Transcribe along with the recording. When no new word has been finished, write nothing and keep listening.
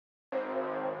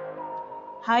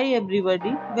Hi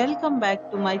everybody, welcome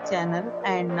back to my channel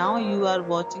and now you are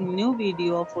watching new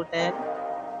video of hotel.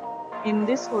 In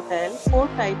this hotel, 4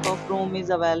 type of room is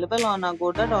available on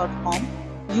agoda.com.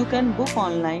 You can book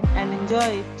online and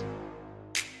enjoy it.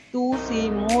 To see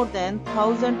more than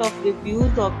thousands of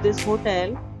reviews of this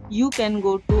hotel, you can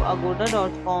go to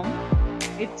agoda.com.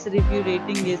 Its review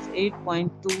rating is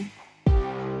 8.2.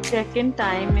 Check-in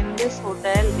time in this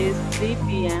hotel is 3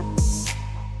 p.m.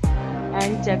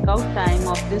 and checkout time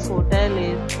of this hotel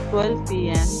is 12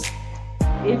 p.m.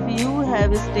 If you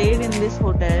have stayed in this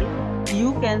hotel,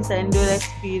 you can send your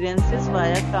experiences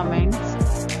via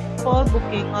comments. For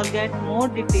booking or get more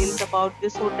details about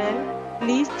this hotel,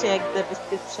 please check the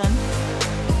description.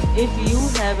 If you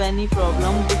have any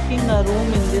problem booking a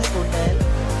room in this hotel,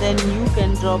 then you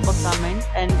can drop a comment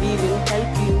and we will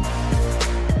help you.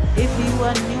 If you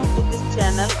are new to this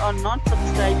channel or not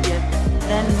subscribed yet,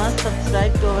 then must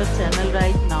subscribe to our channel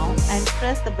right now and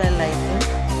press the bell icon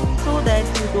so that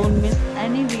you don't miss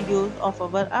any videos of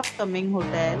our upcoming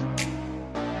hotel.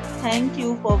 Thank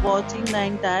you for watching the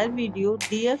entire video.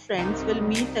 Dear friends, we'll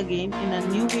meet again in a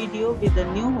new video with a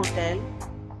new hotel.